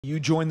You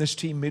joined this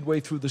team midway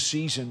through the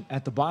season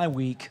at the bye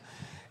week,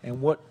 and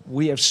what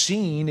we have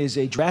seen is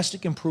a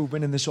drastic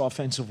improvement in this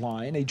offensive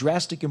line, a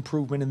drastic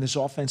improvement in this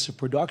offensive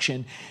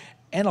production,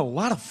 and a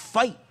lot of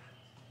fight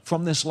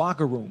from this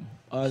locker room.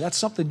 That's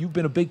something you've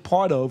been a big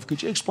part of.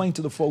 Could you explain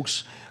to the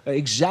folks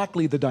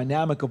exactly the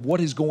dynamic of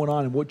what is going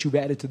on and what you've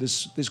added to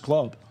this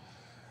club?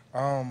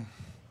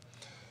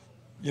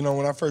 You know,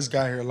 when I first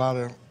got here, a lot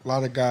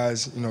of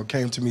guys,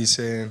 came to me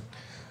saying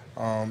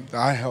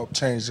I helped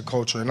change the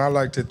culture, and I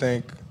like to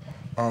think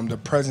the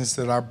presence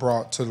that I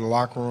brought to the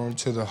locker room,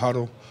 to the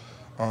huddle,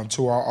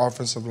 to our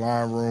offensive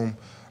line room,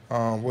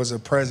 was a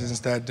presence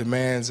that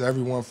demands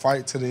everyone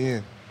fight to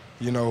the end.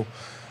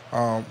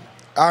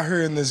 Out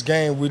here in this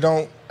game,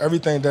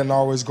 everything doesn't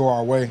always go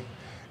our way,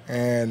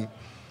 and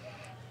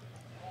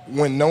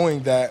when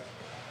knowing that,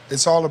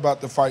 it's all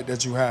about the fight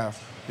that you have,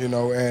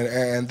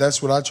 and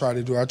that's what I try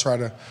to do. I try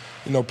to,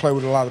 play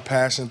with a lot of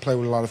passion, play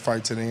with a lot of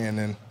fight to the end,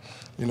 and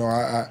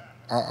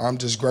I'm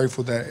just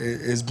grateful that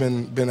it's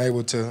been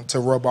able to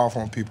rub off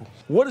on people.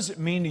 What does it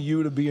mean to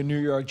you to be a New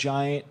York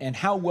Giant, and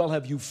how well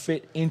have you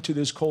fit into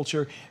this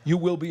culture? You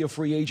will be a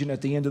free agent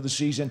at the end of the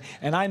season,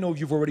 and I know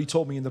you've already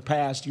told me in the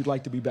past you'd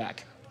like to be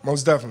back.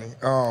 Most definitely.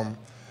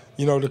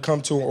 To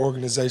come to an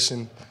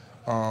organization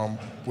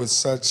with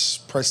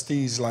such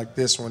prestige like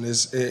this one,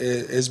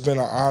 it's been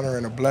an honor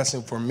and a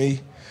blessing for me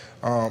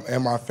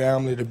and my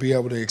family to be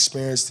able to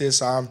experience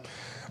this. I'm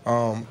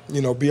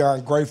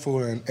beyond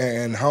grateful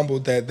and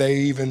humbled that they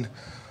even,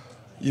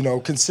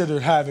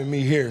 considered having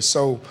me here.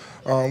 So,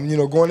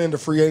 going into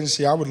free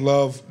agency, I would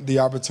love the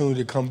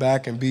opportunity to come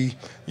back and be,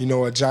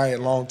 a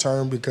Giant long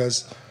term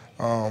because,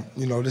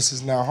 this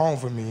is now home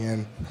for me.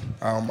 And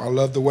I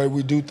love the way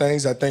we do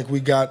things. I think we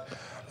got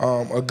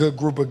a good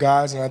group of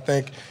guys, and I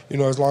think,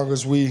 as long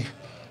as we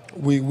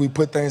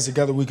put things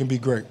together, we can be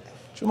great.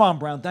 Jamon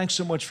Brown, thanks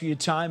so much for your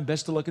time.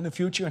 Best of luck in the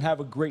future, and have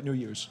a great New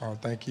Year's. Oh,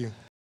 thank you.